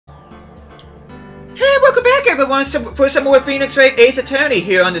back, everyone, for some more Phoenix Wright Ace Attorney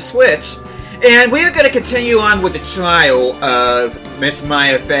here on the Switch. And we are going to continue on with the trial of Miss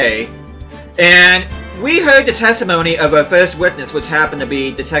Maya Fey. And we heard the testimony of our first witness, which happened to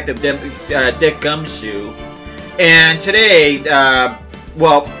be Detective Dick Gumshoe. And today,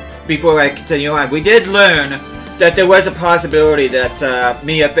 well, before I continue on, we did learn that there was a possibility that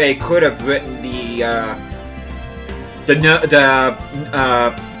Mia Fey could have written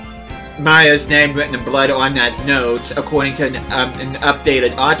Maya's name written in blood on that note, according to an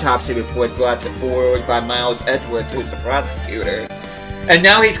updated autopsy report brought forward by Miles Edgeworth, who's the prosecutor. And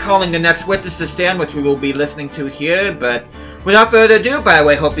now he's calling the next witness to stand, which we will be listening to here. But without further ado, by the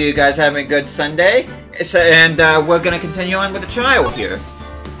way, hope you guys are having a good Sunday. And we're going to continue on with the trial here.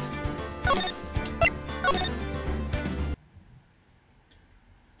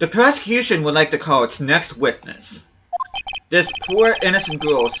 The prosecution would like to call its next witness. This poor innocent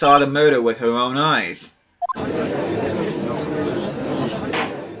girl saw the murder with her own eyes.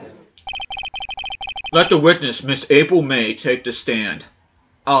 Let the witness, Miss April May, take the stand.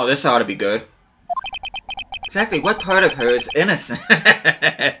 Oh, this ought to be good. Exactly what part of her is innocent?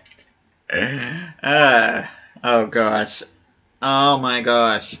 Oh gosh. Oh my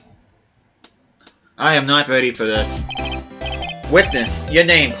gosh. I am not ready for this. Witness, your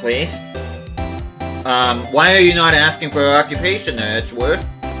name, please. Why are you not asking for her occupation there, Edgeworth?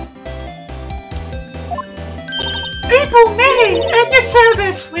 April May, at your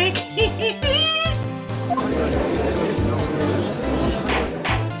service, Rick.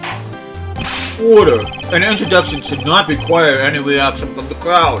 Order! An introduction should not require any reaction from the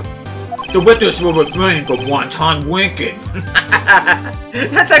crowd. The witness will refrain from wanton winking.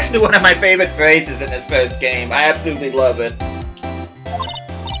 That's actually one of my favorite phrases in this first game. I absolutely love it.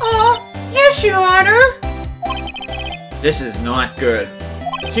 Yes, Your Honor. This is not good.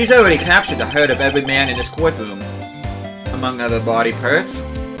 She's already captured the heart of every man in this courtroom, among other body parts.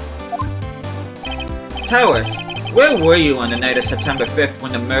 Tell us, where were you on the night of September 5th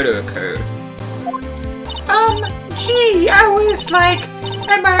when the murder occurred? Gee, I was like,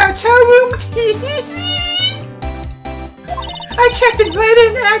 in my hotel room. I checked it right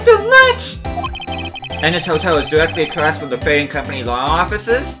in after lunch. And this hotel is directly across from the Fay & Company law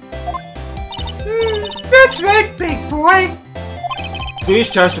offices? That's right, big boy. Please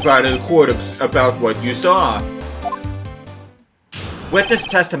testify to the court about what you saw. Witness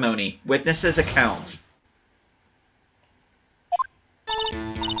testimony. Witnesses' accounts.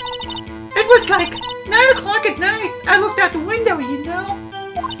 It was like 9 o'clock at night. I looked out the window, you know.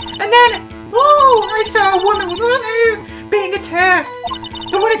 And then, ooh, I saw a woman with long hair being attacked.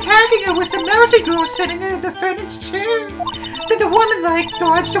 The one attacking her was the mousy girl sitting in the defendant's chair. Then the woman, like,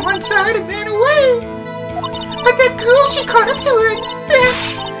 dodged to one side and ran away. But that girl, she caught up to her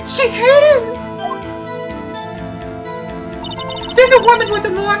and she hit her. Then the woman with the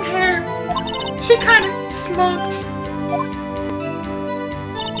long hair, she kind of slumped.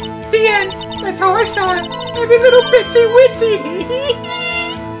 The end. That's how I saw it. Every little bitsy witsy.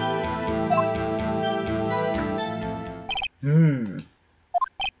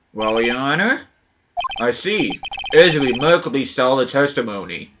 Well, Your Honor, I see. It is a remarkably solid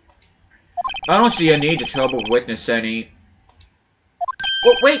testimony. I don't see a need to trouble witness any...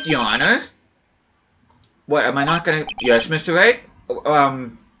 Well, wait, Your Honor! What, am I not gonna... Yes, Mr. Wright?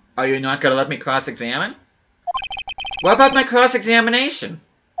 Are you not gonna let me cross-examine? What about my cross-examination?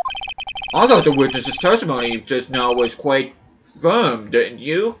 I thought the witness's testimony just now was quite firm, didn't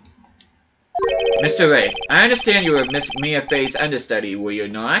you? Mr. Wright, I understand you were Miss Mia Fey's understudy, were you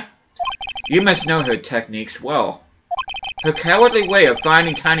not? You must know her techniques well. Her cowardly way of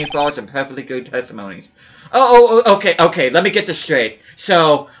finding tiny faults in perfectly good testimonies. Okay, let me get this straight.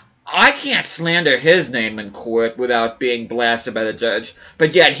 So, I can't slander his name in court without being blasted by the judge,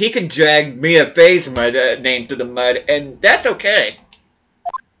 but yet he can drag Mia Fey's name through the mud, and that's okay.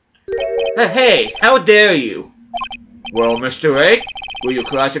 Hey, how dare you? Well, Mr. Wright, will you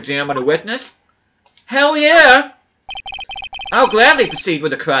cross-examine a witness? Hell yeah! I'll gladly proceed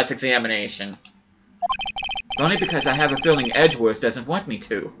with the cross-examination. Only because I have a feeling Edgeworth doesn't want me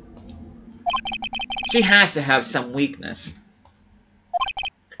to. She has to have some weakness.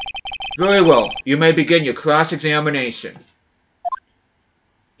 Very well. You may begin your cross-examination.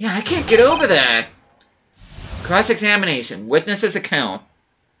 Yeah, I can't get over that. Cross-examination. Witness's account.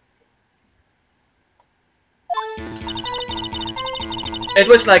 It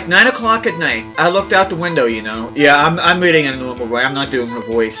was like 9 o'clock at night. I looked out the window, you know. Yeah, I'm reading in a normal way. I'm not doing her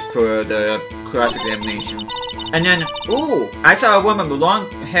voice for the cross-examination. And then, ooh, I saw a woman with long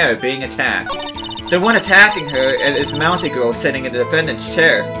hair being attacked. The one attacking her is Mousy Girl sitting in the defendant's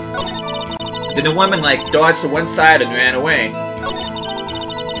chair. Then the woman, like, dodged to one side and ran away.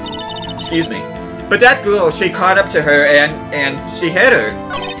 Excuse me. But that girl, she caught up to her and she hit her.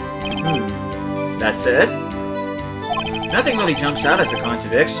 That's it? Nothing really jumps out as a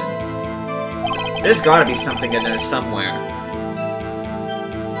contradiction. There's gotta be something in there somewhere.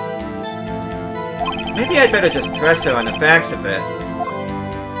 Maybe I'd better just press her on the facts a bit.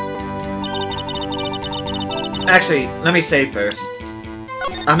 Actually, let me save first.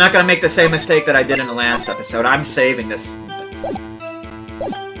 I'm not gonna make the same mistake that I did in the last episode. I'm saving this.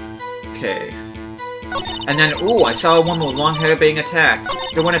 Okay. And then, ooh, I saw a woman with long hair being attacked.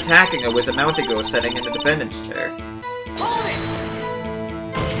 The one attacking her was a mousy girl sitting in the defendant's chair.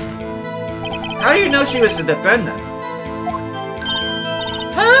 How do you know she was the defendant?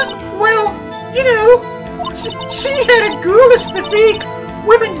 Huh? Well, you know, she had a ghoulish physique.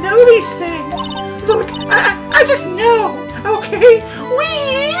 Women know these things. Look, I just know, okay?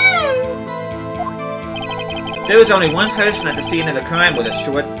 Whee! There was only one person at the scene of the crime with a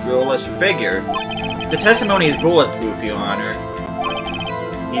short, girlish figure. The testimony is bulletproof, Your Honor.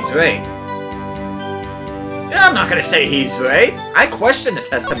 He's right. I'm not gonna say he's right. I question the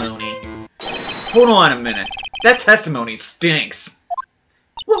testimony. Hold on a minute. That testimony stinks.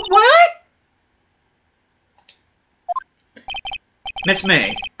 What? Miss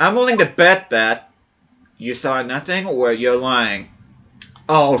May, I'm willing to bet that you saw nothing or you're lying.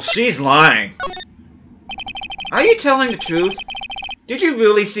 Oh, she's lying. Are you telling the truth? Did you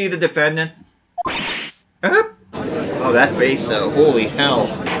really see the defendant? Oh, that face though. Holy hell.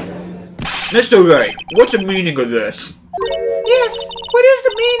 Mr. Wright, what's the meaning of this? Yes, what is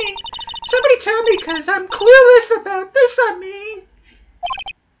the meaning? Somebody tell me, because I'm clueless about this, I mean.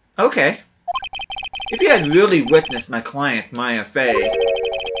 Okay. If you had really witnessed my client, Maya Fey,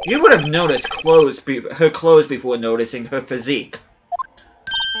 you would have noticed her clothes before noticing her physique. ...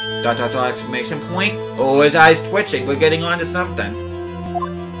 exclamation point. Oh, his eyes twitching. We're getting onto something.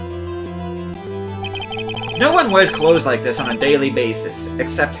 No one wears clothes like this on a daily basis,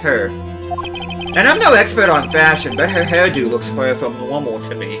 except her. And I'm no expert on fashion, but her hairdo looks far from normal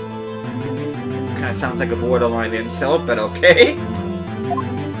to me. Kinda sounds like a borderline insult, but okay.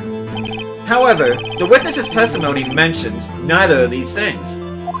 However, the witness's testimony mentions neither of these things.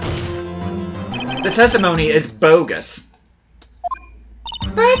 The testimony is bogus.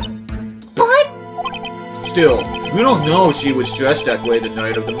 But... Still, we don't know if she was dressed that way the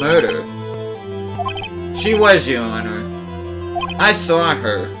night of the murder. She was, Your Honor. I saw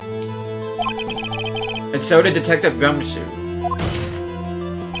her. And so did Detective Gumshoe.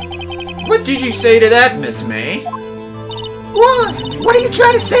 What did you say to that, Miss May? What are you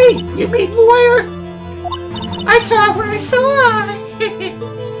trying to say? You mean lawyer? I saw what I saw.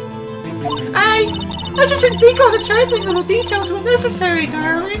 I just didn't think all the trifling little details were necessary,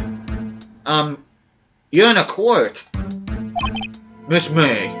 darling. You're in a court. Miss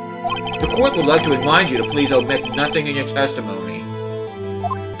May, the court would like to remind you to please omit nothing in your testimony.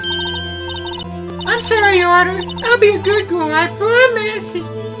 I'm sorry, Your Honor. I'll be a good girl, I promise.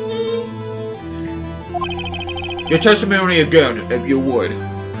 Your testimony again, if you would.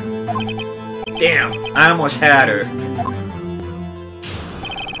 Damn, I almost had her.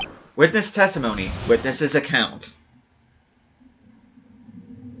 Witness testimony, witness's account.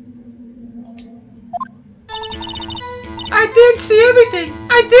 I did see everything!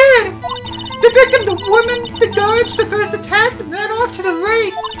 I did! The victim, the woman, the dodge, the first attack, ran off to the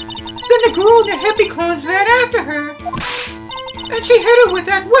right. Then the girl in the hippie clothes ran after her. And she hit her with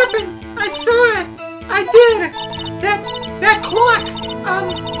that weapon. I saw it. I did. That clock.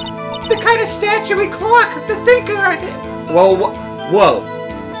 The kind of statuary clock. The thinker, I think. Whoa.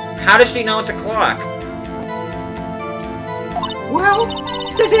 How does she know it's a clock? Well,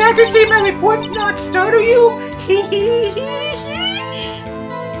 does the accuracy of my report not startle you?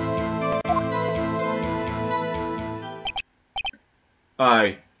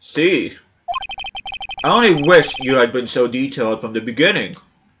 I see. I only wish you had been so detailed from the beginning.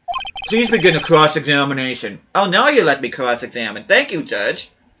 Please begin the cross-examination. Oh, now you let me cross-examine. Thank you, Judge.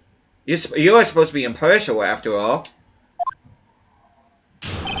 You're supposed to be impartial, after all.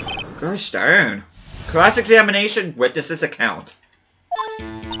 Gosh darn. Cross-examination, witness's account.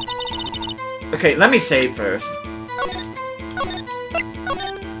 Okay, let me save first.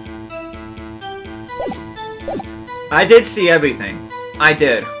 I did see everything. I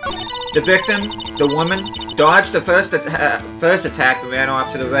did. The victim, the woman, dodged the first attack and ran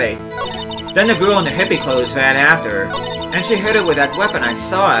off to the right. Then the girl in the hippie clothes ran after her, and she hit her with that weapon. I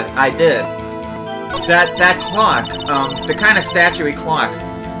saw it. I did. That clock, the kind of statuary clock.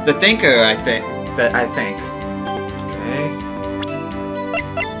 The thinker, I think. Okay.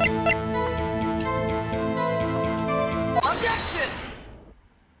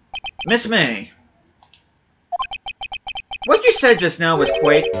 Miss May, what you said just now was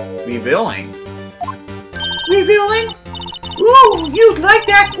quite revealing. Revealing? Ooh, you'd like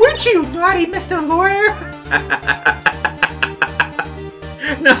that, wouldn't you, naughty Mr. Lawyer?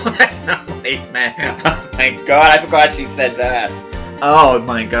 No, that's not right, man. Oh my god, I forgot she said that. Oh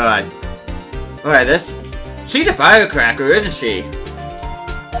my god. Alright, she's a firecracker, isn't she?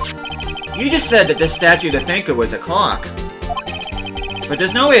 You just said that this statue to Thinker was a clock. But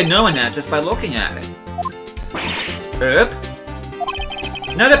there's no way of knowing that just by looking at it.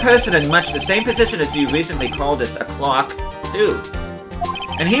 Another person in much the same position as you recently called this a clock, too.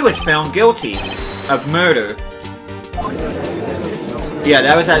 And he was found guilty of murder. Yeah,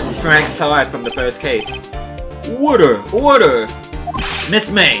 that was that Frank saw it from the first case. Order! Order! Miss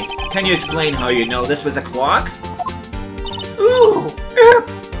May, can you explain how you know this was a clock? Ooh!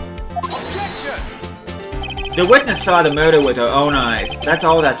 Objection! The witness saw the murder with her own eyes. That's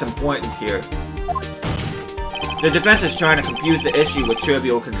all that's important here. The defense is trying to confuse the issue with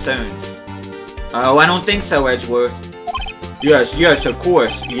trivial concerns. Oh, I don't think so, Edgeworth. Yes, of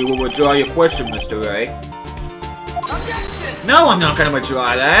course. You will withdraw your question, Mr. Wright. Objection! No, I'm not going to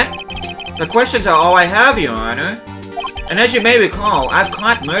withdraw that. The questions are all I have, Your Honor. And as you may recall, I've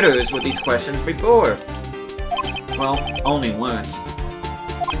caught murderers with these questions before. Well, only once. ...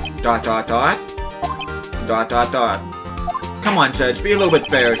 Come on, Judge, be a little bit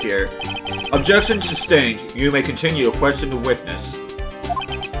fair here. Objection sustained. You may continue to question the witness.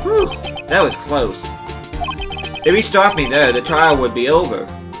 Whew, that was close. If he stopped me there, the trial would be over.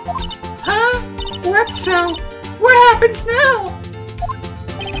 Huh? What happens now?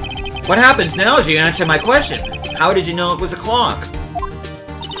 What happens now is you answer my question. How did you know it was a clock?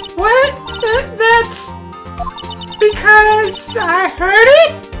 What? That's... because I heard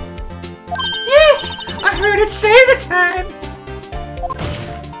it? Yes, I heard it say the time.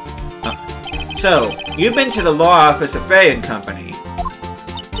 So, you've been to the law office of Fay and Company.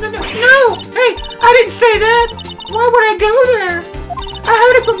 No! Hey, I didn't say that! Why would I go there? I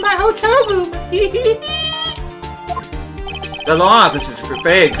heard it from my hotel room! The law office of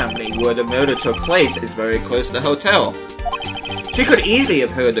Fay and Company, where the murder took place, is very close to the hotel. She could easily have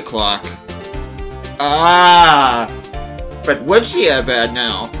heard the clock. Ah! But would she have had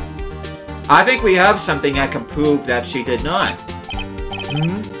now? I think we have something that can prove that she did not.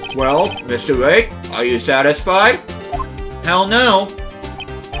 Well, Mr. Wright, are you satisfied? Hell no.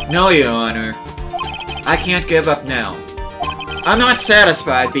 No, Your Honor. I can't give up now. I'm not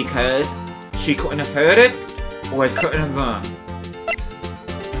satisfied because she couldn't have heard it, or it couldn't have rung.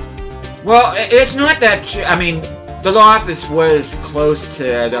 Well, it's not that the law office was close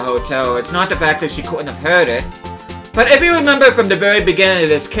to the hotel. It's not the fact that she couldn't have heard it. But if you remember from the very beginning of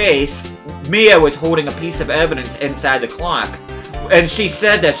this case, Mia was holding a piece of evidence inside the clock. And she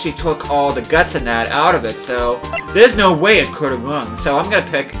said that she took all the guts and that out of it, so there's no way it could have rung. So I'm gonna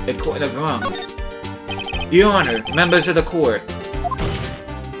pick it couldn't have rung. Your Honor, members of the court.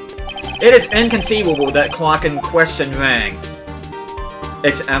 It is inconceivable that clock in question rang.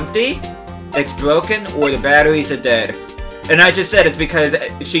 It's empty, it's broken, or the batteries are dead. And I just said it's because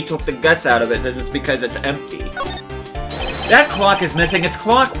she took the guts out of it, that it's because it's empty. That clock is missing its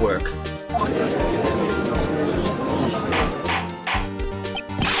clockwork.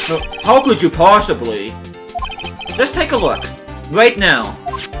 How could you possibly? Just take a look. Right now. ...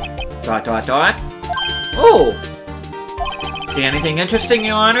 Oh! See anything interesting,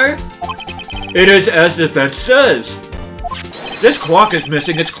 Your Honor? It is as the defense says. This clock is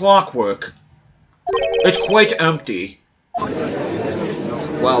missing its clockwork. It's quite empty.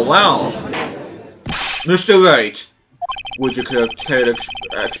 Well. Mr. Wright, would you care to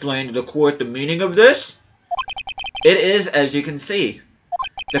explain to the court the meaning of this? It is as you can see.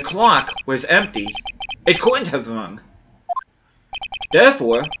 The clock was empty. It couldn't have rung.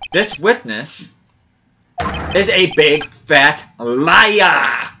 Therefore, this witness is a big fat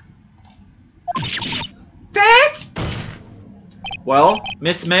liar! Fat? Well,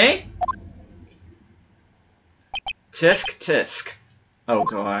 Miss May? Tisk tisk. Oh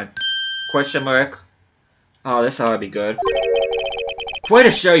god. Question mark. Oh, this ought to be good. Quite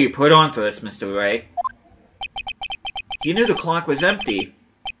a show you put on for us, Mr. Wright. You knew the clock was empty.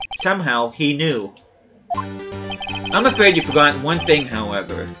 Somehow, he knew. I'm afraid you've forgotten one thing,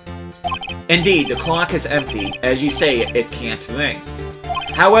 however. Indeed, the clock is empty. As you say, it can't ring.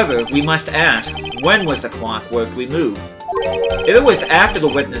 However, we must ask, when was the clockwork removed? If it was after the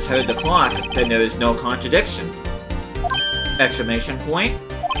witness heard the clock, then there is no contradiction. Exclamation point?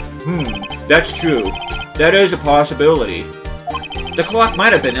 That's true. That is a possibility. The clock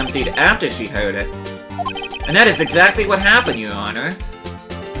might have been emptied after she heard it. And that is exactly what happened, Your Honor.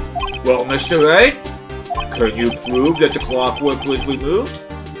 Well, Mr. Wright, can you prove that the clockwork was removed?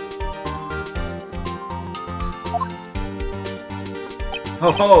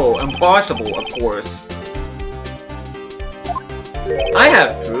 Oh, impossible, of course. I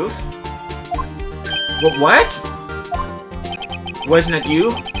have proof. What? Wasn't it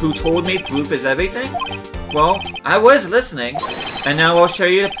you who told me proof is everything? Well, I was listening, and now I'll show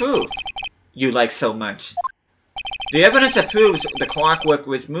you the proof you like so much. The evidence that proves the clockwork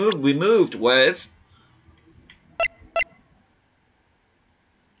was removed was...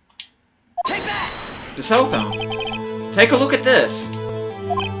 Take that! The cell phone. Take a look at this.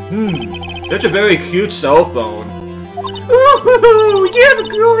 That's a very cute cell phone. Ooh, you have a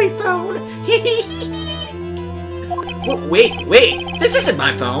girly phone! Wait, this isn't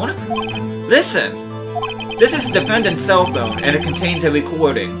my phone! Listen! This is the defendant's cell phone, and it contains a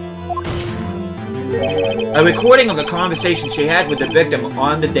recording. A recording of a conversation she had with the victim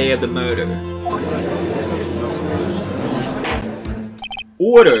on the day of the murder.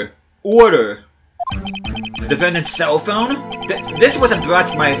 Order! The defendant's cell phone? This wasn't brought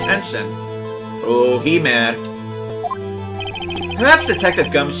to my attention. Oh, he mad. Perhaps Detective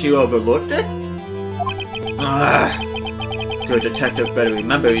Gumshoe overlooked it? Good detective better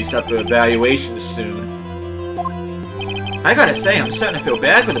remember he's up for evaluation soon. I gotta say, I'm starting to feel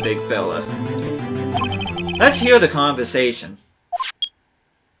bad for the big fella. Let's hear the conversation.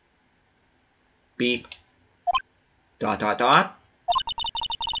 Beep. ... So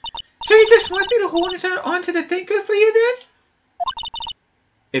you just want me to hold it onto the thinker for you then?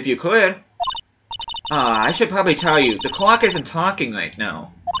 If you could. I should probably tell you, the clock isn't talking right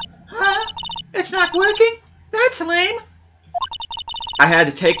now. Huh? It's not working? That's lame. I had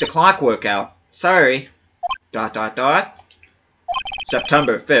to take the clockwork out. Sorry. ...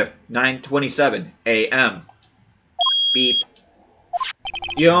 September 5th, 9:27 a.m. Beep.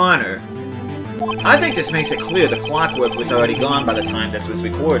 Your Honor, I think this makes it clear the clockwork was already gone by the time this was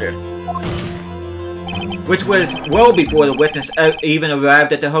recorded. Which was well before the witness even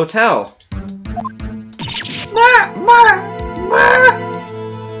arrived at the hotel.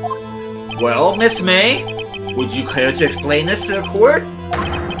 Well, Miss May, would you care to explain this to the court?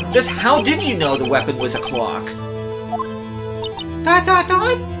 Just how did you know the weapon was a clock? ...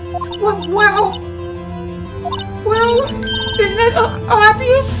 Well, isn't it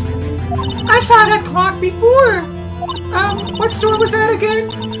obvious? I saw that clock before. What store was that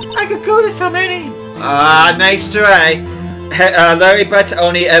again? I could go to so many. Nice try. Larry Butts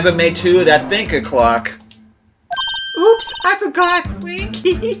only ever made 2 of that thinker clock. Oops, I forgot.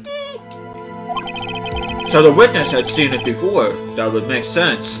 Winky. So the witness had seen it before. That would make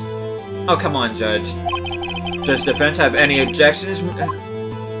sense. Oh, come on, Judge. Does defense have any objections?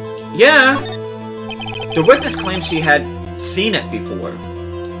 Yeah. The witness claims she had seen it before.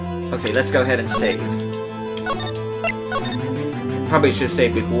 Okay, let's go ahead and save. Probably should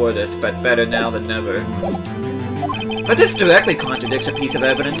save before this, but better now than never. But this directly contradicts a piece of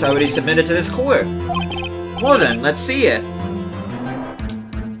evidence already submitted to this court. Well then, let's see it.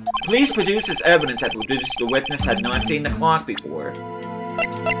 Please produce this evidence that the witness had not seen the clock before.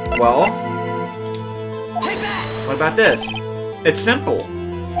 Well, what about this? It's simple.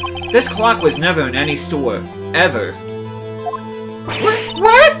 This clock was never in any store, ever.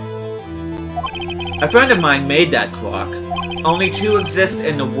 What? A friend of mine made that clock. Only 2 exist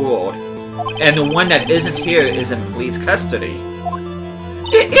in the world, and the one that isn't here is in police custody.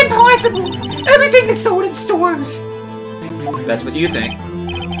 Impossible! Everything is sold in stores! That's what you think.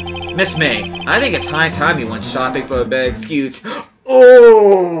 Miss May, I think it's high time you went shopping for a better excuse.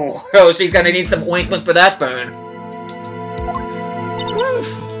 Oh, she's gonna need some ointment for that burn.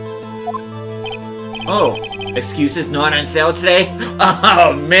 Oh, excuses not on sale today?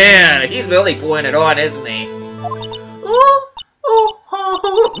 Oh man, he's really pouring it on, isn't he?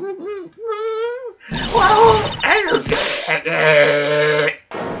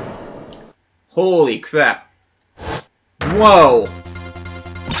 Holy crap. Whoa!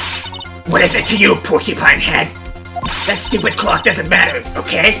 What is it to you, porcupine head? That stupid clock doesn't matter,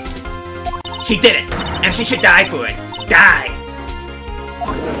 okay? She did it, and she should die for it. Die!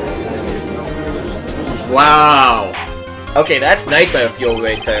 Wow! Okay, that's nightmare fuel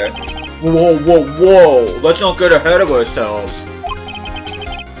right there. Whoa! Let's not get ahead of ourselves.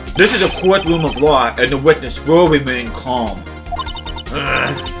 This is a courtroom of law, and the witness will remain calm.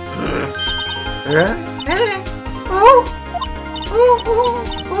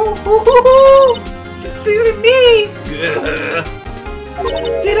 Silly me!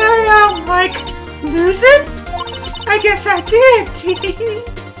 Did I, lose it? I guess I did.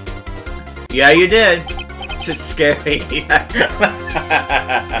 Yeah, you did. It's scary.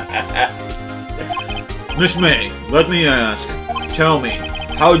 Miss May, let me ask. Tell me,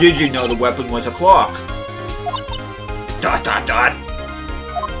 how did you know the weapon was a clock? ...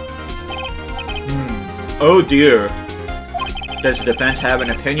 Oh dear. Does the defense have an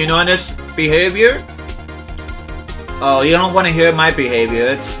opinion on this behavior? Oh, you don't want to hear my behavior.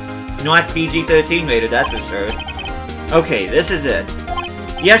 It's not PG-13 rated, that's for sure. Okay, this is it.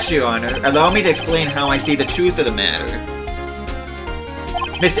 Yes, Your Honor. Allow me to explain how I see the truth of the matter.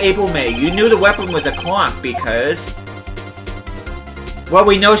 Miss April May, you knew the weapon was a clock because... Well,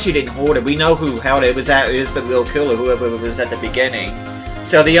 we know she didn't hold it. We know who held it. It was the real killer, whoever was at the beginning.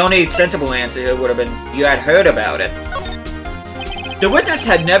 So the only sensible answer here would have been, you had heard about it. The witness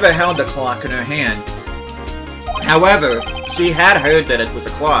had never held the clock in her hand. However, she had heard that it was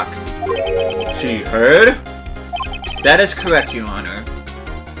a clock. She heard? That is correct, Your Honor.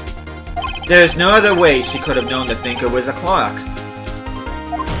 There is no other way she could have known the thinker was a clock.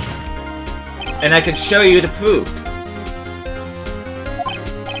 And I can show you the proof.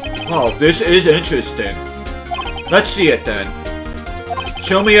 Oh, this is interesting. Let's see it then.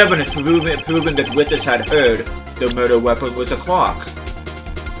 Show me evidence proving that witness had heard the murder weapon was a clock.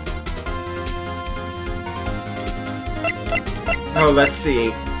 Oh, let's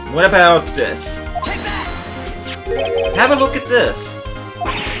see. What about this? Have a look at this.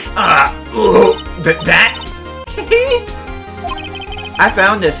 That? I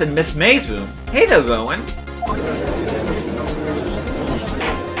found this in Miss May's room. Hey there, Rowan.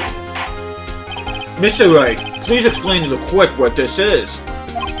 Mr. Wright, please explain to the court what this is.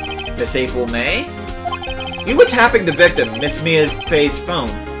 Miss April May? You were tapping the victim, Miss May's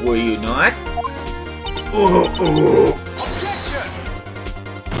phone, were you not?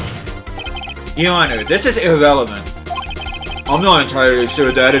 Your Honor, this is irrelevant. I'm not entirely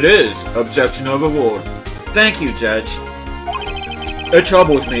sure that it is. Objection overruled. Thank you, Judge. It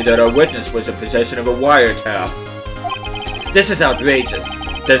troubles me that our witness was in possession of a wiretap. This is outrageous.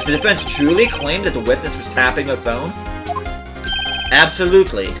 Does the defense truly claim that the witness was tapping her phone?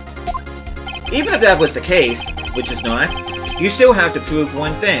 Absolutely. Even if that was the case, which is not, you still have to prove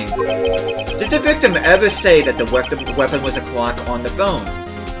one thing. Did the victim ever say that the weapon was a clock on the phone?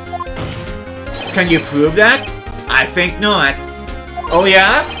 Can you prove that? I think not. Oh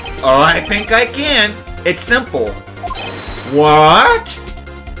yeah? Oh, I think I can. It's simple. What?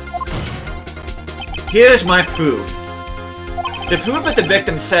 Here's my proof. The proof that the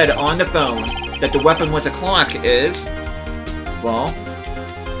victim said on the phone that the weapon was a clock is, well,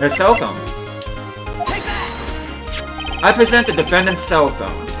 her cell phone. I present the defendant's cell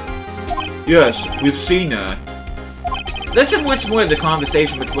phone. Yes, we've seen that. Listen once more to the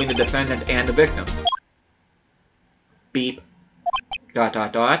conversation between the defendant and the victim. Beep. ... Mia,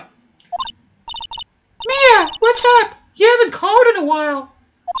 what's up? You haven't called in a while.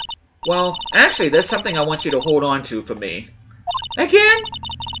 Well, actually, there's something I want you to hold on to for me. Again?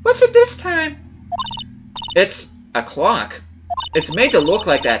 What's it this time? It's a clock. It's made to look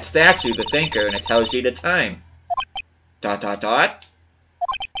like that statue, the thinker, and it tells you the time. ...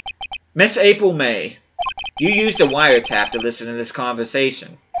 Miss April May, you used a wiretap to listen to this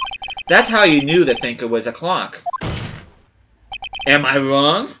conversation. That's how you knew the thinker was a clock. Am I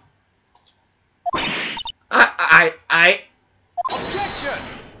wrong? Objection!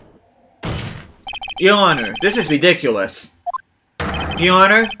 Your Honor, this is ridiculous. Your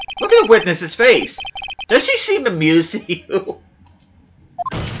Honor, look at the witness's face. Does she seem amused at you?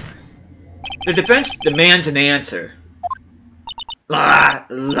 The defense demands an answer.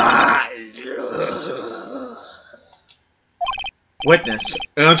 Witness,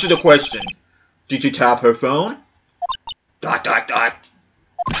 answer the question. Did you tap her phone? ...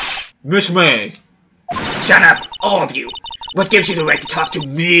 Miss May. Shut up, all of you. What gives you the right to talk to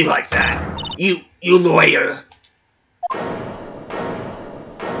me like that? You lawyer.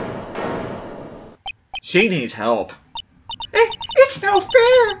 She needs help. It's no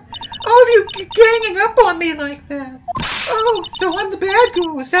fair. All of you ganging up on me like that. Oh, so I'm the bad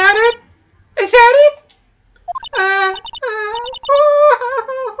girl, is that it? Is that it?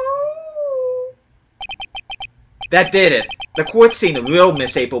 That did it. The court's seen the real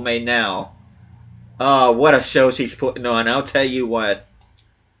Miss April May now. Oh, what a show she's putting on, I'll tell you what.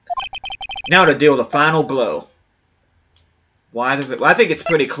 Now to deal the final blow. I think it's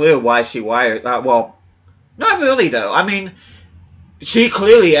pretty clear why she wired... well, not really, though. I mean, she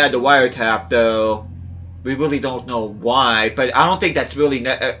clearly had the wiretap, though. We really don't know why, but I don't think that's really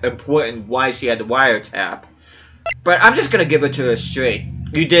important why she had the wiretap. But I'm just gonna give it to her straight.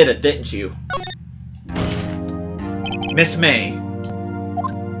 You did it, didn't you? Miss May.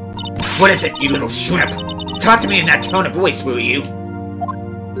 What is it, you little shrimp? Talk to me in that tone of voice, will you?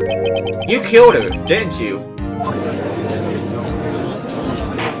 You killed her, didn't you?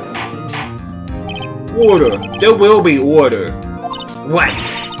 Order. There will be order. What?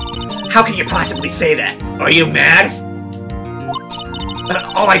 How can you possibly say that? Are you mad?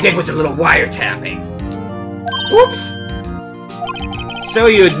 All I did was a little wiretapping. Oops. So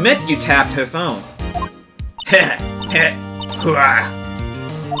you admit you tapped her phone.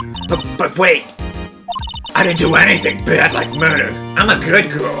 But wait. I didn't do anything bad like murder. I'm a good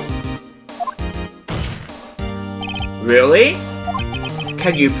girl. Really?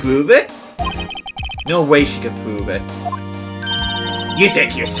 Can you prove it? No way she can prove it. You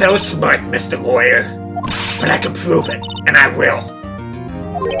think you're so smart, Mr. Lawyer. But I can prove it, and I will.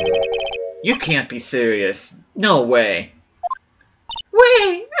 You can't be serious. No way.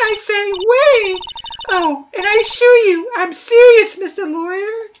 Way! I say way! Oh, and I assure you, I'm serious, Mr.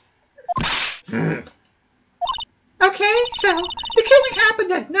 Lawyer. Okay, so the killing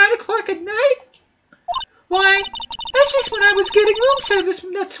happened at 9 o'clock at night? Why, that's just when I was getting room service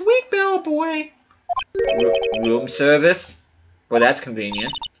from that sweet bellboy. Room service? Well, that's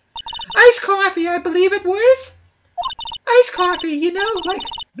convenient. Iced coffee, I believe it was. Iced coffee, you know, like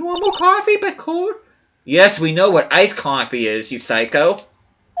normal coffee but cold. Yes, we know what iced coffee is, you psycho.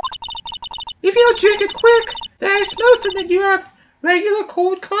 If you don't drink it quick, the ice melts and then you have regular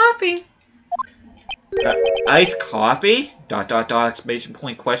cold coffee. Iced coffee? ... exclamation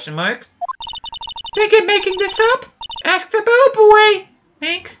point question mark? Think you're making this up? Ask the bellboy.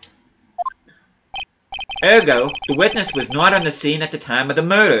 Wink. Ergo, the witness was not on the scene at the time of the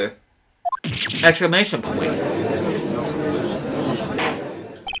murder! Exclamation point.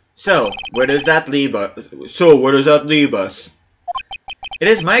 So, where does that leave us? It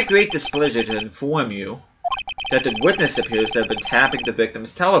is my great displeasure to inform you that the witness appears to have been tapping the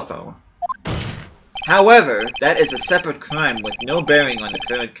victim's telephone. However, that is a separate crime with no bearing on the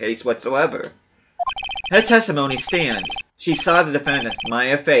current case whatsoever. Her testimony stands. She saw the defendant,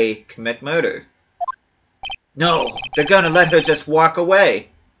 Maya Fey, commit murder. No, they're gonna let her just walk away.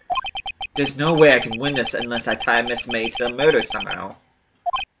 There's no way I can win this unless I tie Miss May to the murder somehow.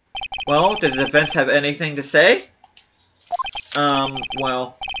 Well, does the defense have anything to say?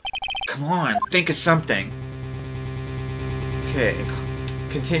 Well, come on, think of something. Okay,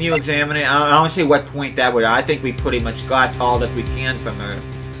 continue examining. I don't see what point that would. I think we pretty much got all that we can from her.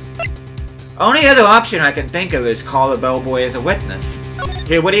 Only other option I can think of is call the bellboy as a witness.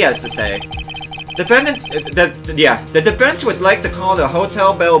 Hear what he has to say. The defense would like to call the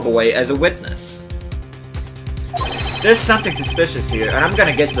hotel bellboy as a witness. There's something suspicious here, and I'm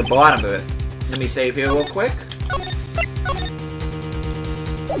gonna get to the bottom of it. Let me save here real quick.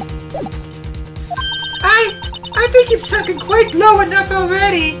 I think you've sunken quite low enough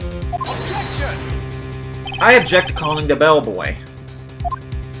already. I object to calling the bellboy.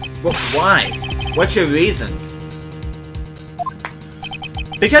 Well, why? What's your reason?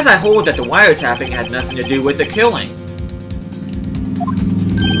 Because I hold that the wiretapping had nothing to do with the killing. ...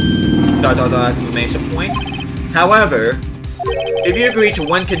 exclamation point. However, if you agree to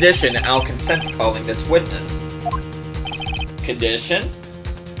one condition, I'll consent to calling this witness. Condition?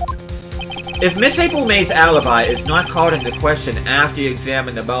 If Miss April May's alibi is not called into question after you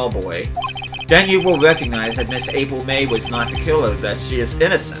examine the bellboy, then you will recognize that Miss April May was not the killer, that she is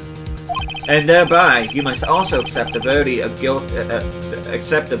innocent. And thereby, you must also accept the verdict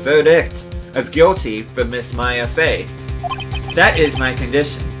of guilty for Miss Maya Fey. That is my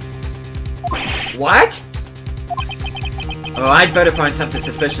condition. What? Oh, I'd better find something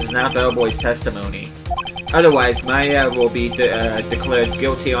suspicious in that bellboy's testimony. Otherwise, Maya will be declared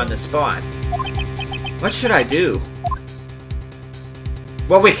guilty on the spot. What should I do?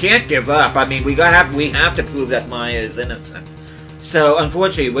 Well, we can't give up. I mean, we have to prove that Maya is innocent. So,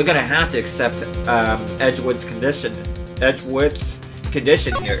 unfortunately, we're gonna have to accept Edgewood's condition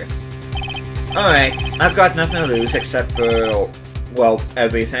here. Alright, I've got nothing to lose except for, well,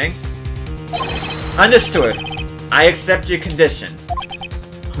 everything. Understood. I accept your condition.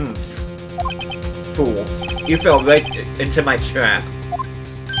 Humph. Fool. You fell right into my trap.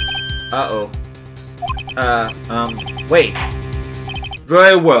 Uh-oh. Wait.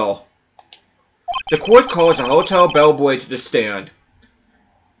 Very well. The court calls a hotel bellboy to the stand.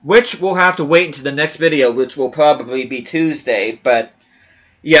 Which we'll have to wait until the next video, which will probably be Tuesday, but...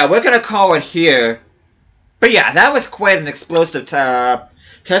 yeah, we're gonna call it here. But yeah, that was quite an explosive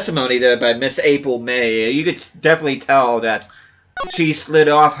testimony there by Miss April May. You could definitely tell that she slid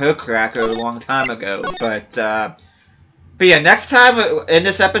off her cracker a long time ago, but yeah, next time in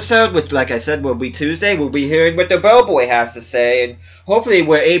this episode, which like I said will be Tuesday, we'll be hearing what the bellboy has to say, and hopefully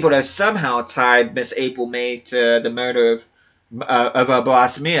we're able to somehow tie Miss April May to the murder of of a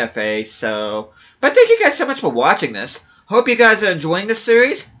blasphemia phase. So, but thank you guys so much for watching this. Hope you guys are enjoying this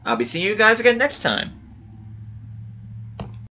series. I'll be seeing you guys again next time.